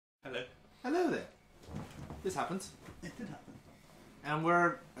Hello. Hello there. This happened. It did happen. And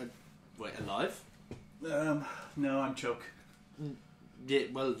we're... wait, alive? No, I'm choke. Yeah,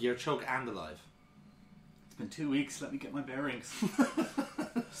 well, you're choke and alive. It's been 2 weeks, let me get my bearings.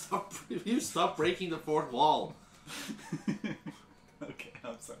 You stop breaking the fourth wall. Okay,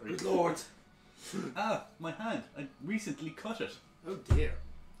 I'm sorry. Good Lord. Ah, my hand. I recently cut it. Oh dear.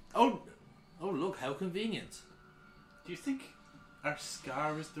 Oh, look, how convenient. Do you think our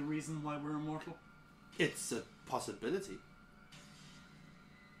scar is the reason why we're immortal? It's a possibility.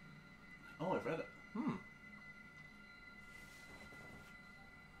 Oh, I've read it.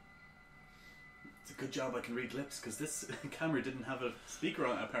 It's a good job I can read lips, because this camera didn't have a speaker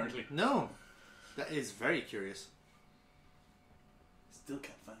on it, apparently. No. That is very curious. Still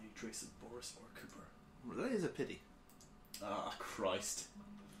can't find any trace of Boris or Cooper. Well, that is a pity. Ah, Christ.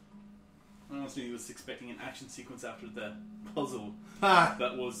 I honestly was expecting an action sequence after the puzzle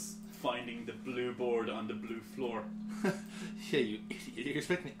that was finding the blue board on the blue floor. Yeah, you idiot. You're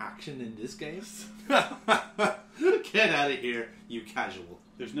expecting action in this game? Get out of here, you casual.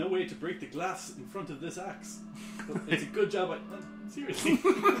 There's no way to break the glass in front of this axe. But it's a good job seriously.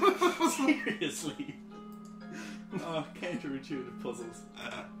 Seriously. Oh, counterintuitive puzzles.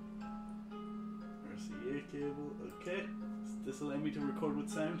 RCA cable, okay. Does this allow me to record with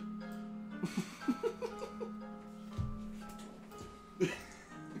sound?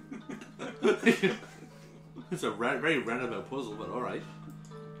 It's a very roundabout puzzle, but alright.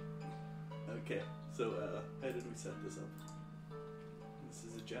 Okay, so how did we set this up? This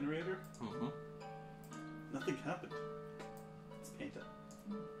is a generator? Mm-hmm. Nothing happened. Let's paint it.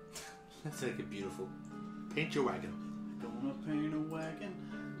 Let's make it beautiful. Paint your wagon. Gonna paint a wagon,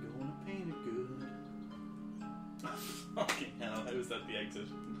 gonna paint it good. Fucking hell, how is that the exit?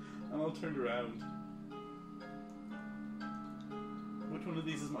 I'm all turned around. Which one of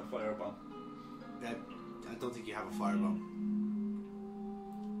these is my firebomb? I don't think you have a firebomb.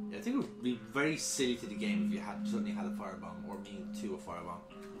 Yeah, I think it would be very silly to the game if you had suddenly had a firebomb, or me to a firebomb.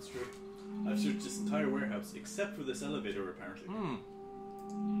 That's true. I've searched this entire warehouse except for this elevator, apparently.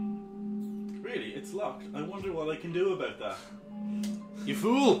 Really, it's locked. I wonder what I can do about that. You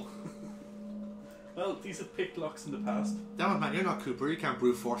fool! Well, these have picked locks in the past. Damn it, man, you're not Cooper. You can't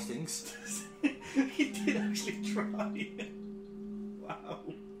brute force things. He did actually try. Wow.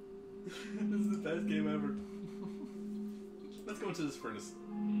 This is the best game ever. Let's go into this furnace.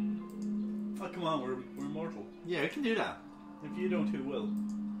 Oh, come on, we're immortal. Yeah, we can do that. If you don't, who will?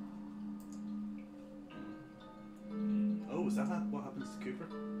 Oh, is that what happens to Cooper?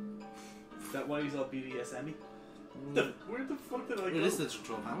 Is that why he's all BDSM-y? Where the fuck did I go? It is the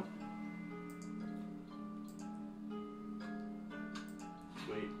control panel.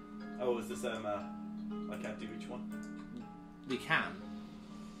 Wait. Oh, is this I can't do each one? We can.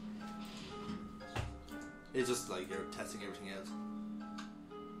 It's just like you're testing everything out.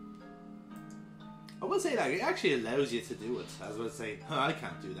 I would say like it actually allows you to do it. As I would say, I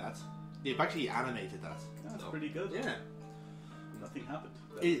can't do that. You've actually animated that. That's pretty good. Yeah. Nothing happened.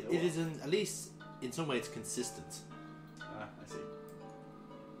 It is at least in some ways consistent. Ah, I see.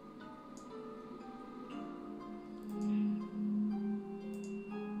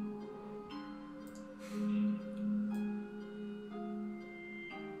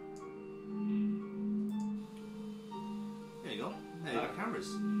 There you go. Now you've got cameras.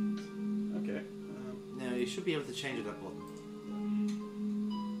 Okay. Now you should be able to change that button.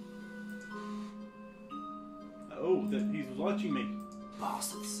 Oh, he's watching me.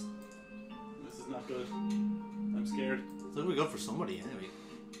 Bastards. This is not good. I'm scared. So we go for somebody anyway.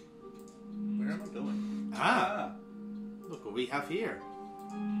 Where am I going? Ah! Look what we have here.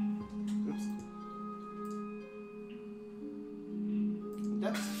 Oops.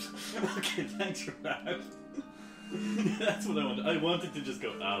 That's Okay, thanks for that. That's what I wanted. I wanted to just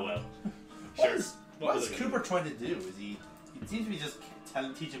go, well. Sure. What is Cooper trying to do? Is he seems to be just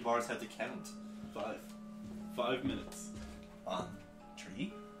teaching Boris how to count. 5 minutes. 1,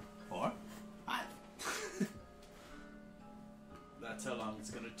 3, 4, 5. That's how long it's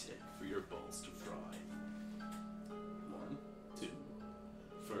going to take for your balls to fry. 1, 2.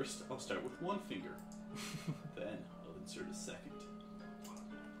 First, I'll start with one finger. Then, I'll insert a second.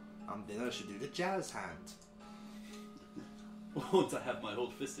 And then I should do the jazz hand. Once I have my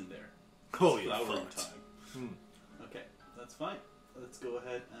whole fist in there. Oh, it's you flowering fucked. time. Okay, that's fine. Let's go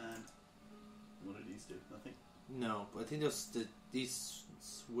ahead and... What do these do? Nothing? No, but I think these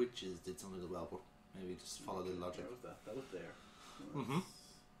switches did something as well, but maybe just follow the logic. That was there. Mm-hmm.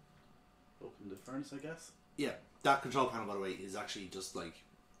 Open the furnace, I guess. Yeah, that control panel, by the way, is actually just like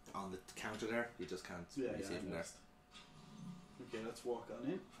on the counter there. You just can't Yeah, see it from there. Okay, let's walk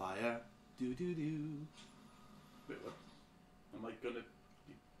on in. Fire. Do do do. Wait, what? Am I gonna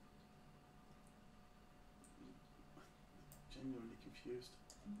be genuinely confused?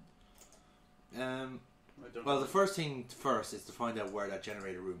 I don't Well, know. the first thing first is to find out where that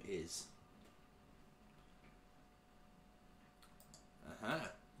generator room is.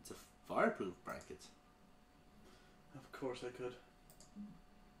 It's a fireproof blanket. Of course I could.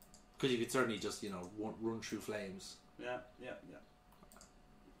 Because you could certainly just, run through flames. Yeah.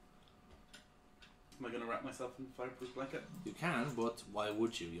 Am I gonna wrap myself in a fireproof blanket? You can, but why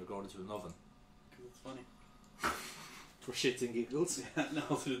would you? You're going into an oven. Because it's funny. For shits and giggles. Yeah, and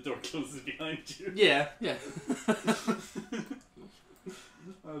also the door closes behind you. Yeah.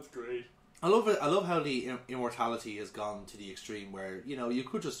 That's great. I love it. I love how the immortality has gone to the extreme where, you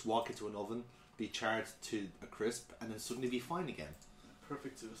could just walk into an oven, be charred to a crisp, and then suddenly be fine again.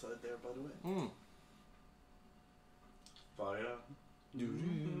 Perfect suicide there, by the way. Fire.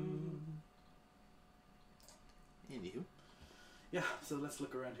 Anywho. Yeah, so let's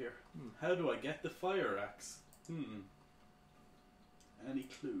look around here. How do I get the fire axe? Any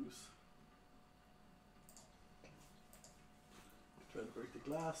clues? Try to break the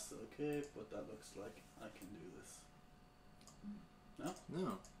glass, okay, but that looks like I can do this. No?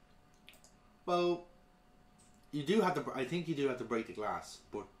 No. Well, you do have to. I think you do have to break the glass,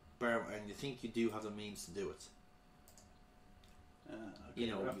 and you think you do have the means to do it.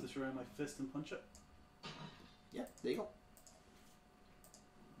 Okay, wrap this around my fist and punch it. Yeah, there you go.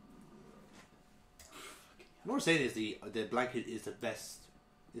 What we're saying is the blanket is the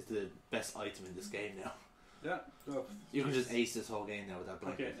best item in this game now. Yeah. Oh, you can just ace this whole game now with that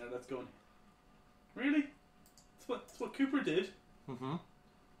blanket. Okay, now let's go in. Really? That's what Cooper did. Mm-hmm.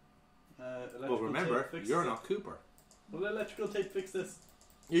 But remember, you're not Cooper. Will electrical tape fix this?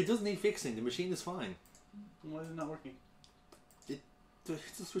 It doesn't need fixing. The machine is fine. Why is it not working? It's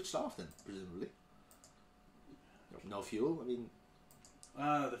just switched off then, presumably. No fuel. I mean.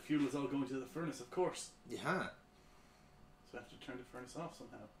 The fuel is all going to the furnace, of course. Yeah. So I have to turn the furnace off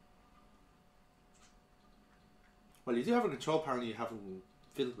somehow. Well, you do have a control panel you haven't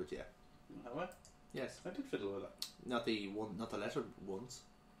fiddled with yet. Have I? Yes. I did fiddle with that. Not the letter ones.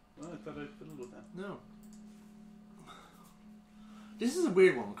 Well, I thought I fiddled with that. No. This is a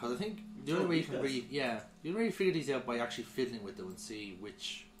weird one because I think the only way you can really figure these out by actually fiddling with them and see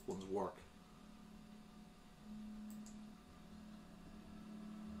which ones work.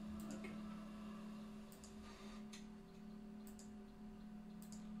 Okay.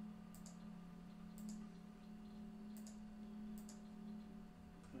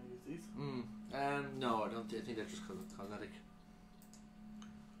 Can I use these? No, I don't. I think they're just cosmetic.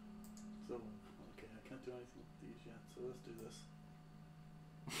 So, okay, I can't do anything with these yet. So let's do this.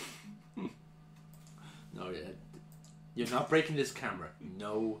 No, yeah. You're not breaking this camera.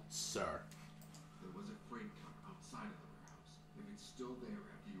 No, sir. There was a freight car outside of the warehouse. If it's still there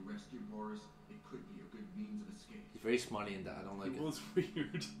after you rescue Boris, it could be a good means of escape. He's very smiley in that. I don't like it. It was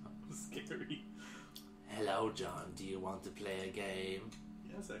weird. It was scary. Hello, John. Do you want to play a game?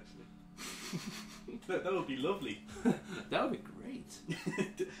 Yes, actually. that would be lovely. That would be great.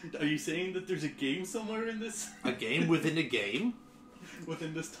 Are you saying that there's a game somewhere in this? A game within a game?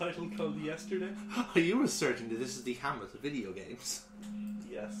 Within this title called Yesterday? Are you asserting that this is the Hamlet of video games?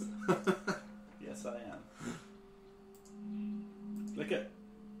 Yes. Yes, I am. Look at.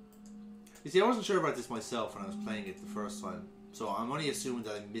 You see, I wasn't sure about this myself when I was playing it the first time, so I'm only assuming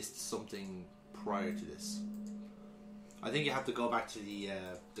that I missed something prior to this. I think you have to go back to the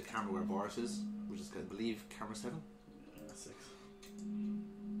camera where Boris is, which is, I believe, camera 7? 6.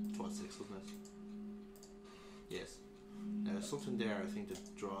 It was 6, wasn't it? Yes. There's something there, I think,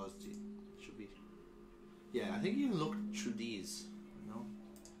 that draws the... Should be... Yeah, I think you can look through these, you know?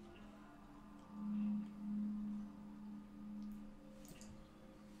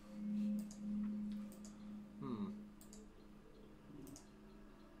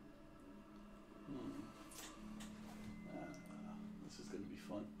 This is going to be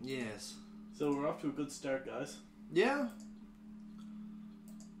fun. Yes. So we're off to a good start, guys. Yeah.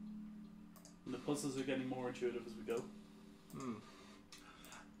 And the puzzles are getting more intuitive as we go.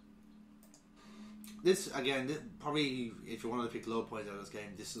 This, again, probably, if you wanted to pick low points out of this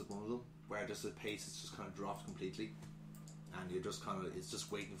game, this is one of them, where just the pace is just kind of dropped completely. And you're just kind of, it's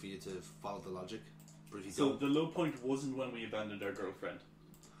just waiting for you to follow the logic. But if you So don't... the low point wasn't when we abandoned our girlfriend?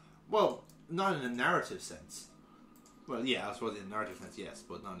 Well, not in a narrative sense. Well, yeah, I suppose in a narrative sense, yes,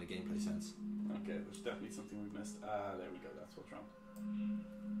 but not in a gameplay sense. Okay, there's definitely something we missed. There we go, that's what's wrong.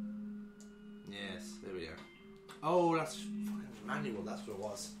 Yes, there we are. Oh, that's fucking manual, that's what it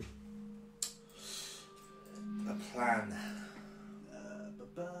was. A plan.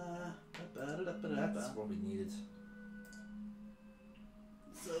 That's what we needed.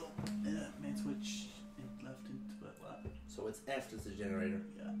 So, main switch, int left, int, what? So it's F is the generator.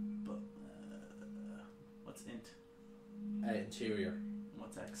 Yeah, but, what's int? Interior.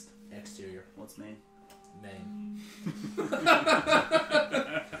 What's ext? Exterior. What's main? Main.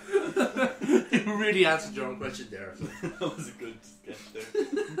 You really answered your own question there. That was a good sketch there.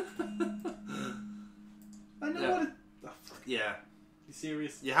 I know what it... Oh, fuck. Yeah. You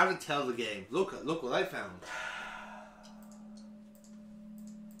serious? You have to tell the game. Look what I found.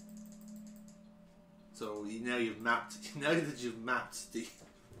 So now you've mapped. Now that you've mapped the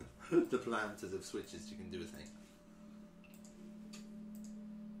the plan to the switches, you can do a thing.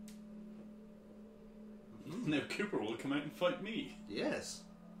 Now Cooper will come out and fight me. Yes.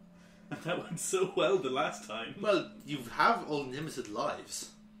 And that went so well the last time. Well, you have unlimited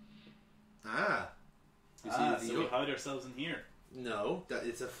lives. Ah. You see so we hide ourselves in here. No, that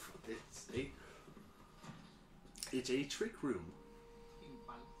it's a trick room.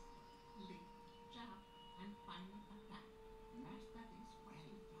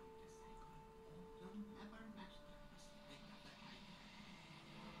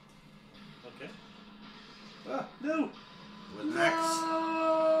 Okay. Ah, no! With an axe.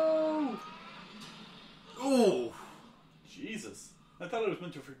 No! Oh! Jesus. I thought I was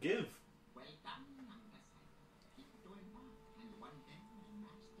meant to forgive. Well done, younger son. Keep doing that, and one day,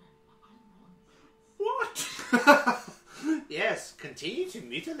 my master, I won't. What? Yes, continue to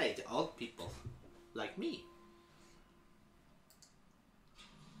mutilate old people. Like me.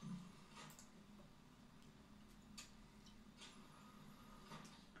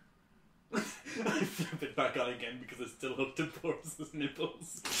 I flip it back on again because I still hooked to Boris's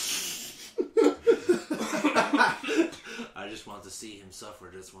nipples. I just want to see him suffer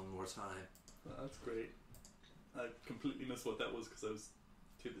just one more time. That's great. I completely missed what that was because I was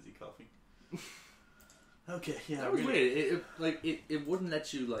too busy coughing. Okay, yeah. That was weird. It wouldn't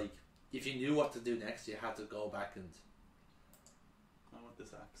let you, like, if you knew what to do next, you had to go back and... I want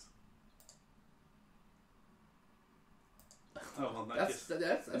this axe. Oh, well,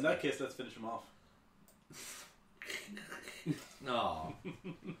 in that case, let's finish him off. No.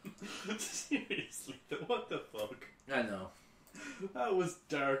 Seriously, what the fuck? I know. That was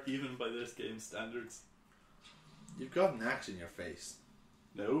dark even by this game's standards. You've got an axe in your face.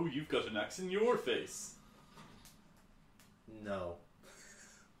 No, you've got an axe in your face. No.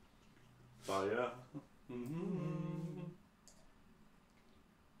 Fire. Mm-hmm.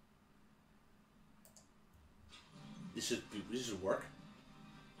 This should work.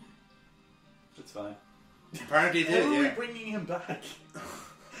 It's fine. Apparently it How did, are we yeah. bringing him back?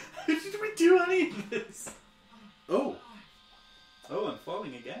 How did we do any of this? Oh! Oh, I'm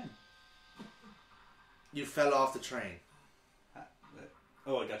falling again. You fell off the train.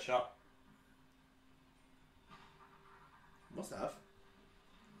 Oh, I got shot. Must have.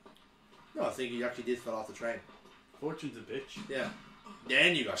 No, I think you actually did fall off the train. Fortune's a bitch. Yeah.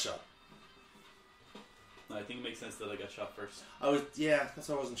 Then you got shot. No, I think it makes sense that I got shot first. Yeah, that's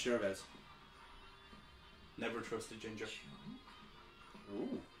what I wasn't sure about. Never trust a ginger.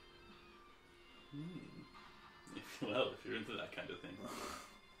 Ooh. Well, if you're into that kind of thing.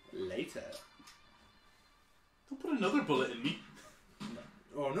 Later. Don't put another bullet in me.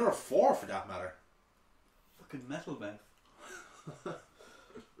 Or another 4 for that matter. Fucking metal mouth.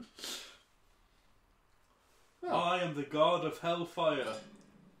 Well, I am the god of hellfire.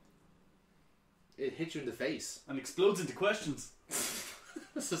 it hit you in the face. And explodes into questions.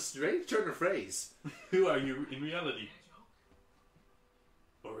 That's a strange turn of phrase. Who are you in reality?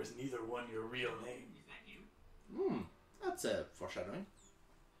 Or is neither one your real name? That's foreshadowing.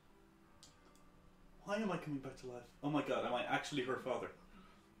 Why am I coming back to life? Oh my god, am I actually her father?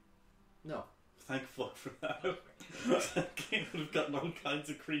 No. Thank fuck for that. That game would have gotten all kinds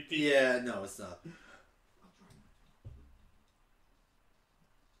of creepy. Yeah, no, it's not.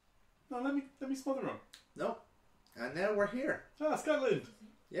 No, let me smother him. No. And now we're here. Ah, Scotland!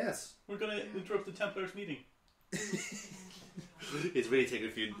 Yes. We're gonna interrupt the Templars meeting. It's really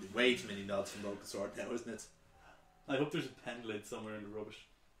taking way too many nods from Locust Sword now, isn't it? I hope there's a pen lid somewhere in the rubbish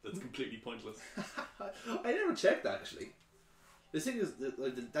that's completely pointless. I never checked actually. The thing is,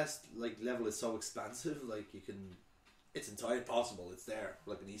 that level is so expansive. Like you can, it's entirely possible. It's there,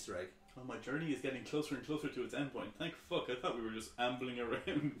 like an Easter egg. Oh, my journey is getting closer and closer to its endpoint. Thank fuck! I thought we were just ambling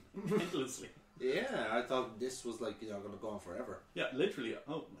around endlessly. Yeah, I thought this was like going to go on forever. Yeah, literally.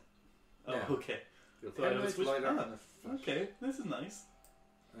 Oh, Yeah. okay. Your So I pen was lighter switching- and a Okay, this is nice.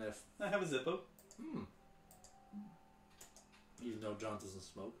 I have a Zippo. Even though John doesn't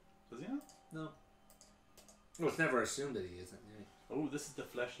smoke. Does he not? No. Well, it's never assumed that he isn't. Yeah. Oh, this is the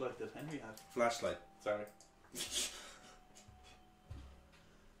flashlight that Henry had. Flashlight. Sorry.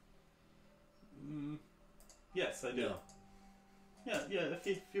 Yes, I do. No. Yeah,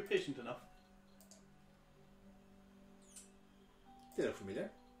 if you're patient enough. They look familiar.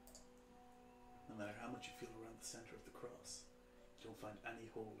 No matter how much you feel around the centre of the cross, you don't find any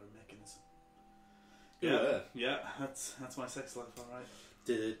hole or mechanism. Yeah, that's my sex life, alright.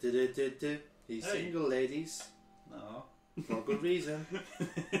 He's Hey. single, ladies. No. For good reason.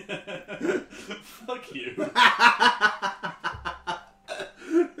 Fuck you.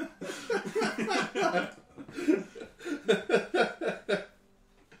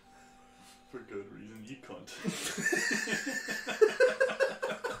 For good reason, you cunt.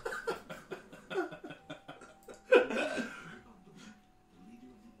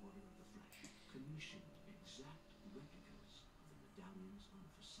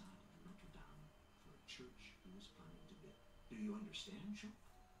 Do you understand, Chum?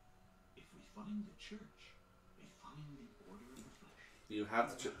 If we find the church, we find the order of the flesh. You have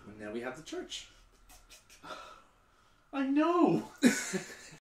the church. Now we have the church. I know!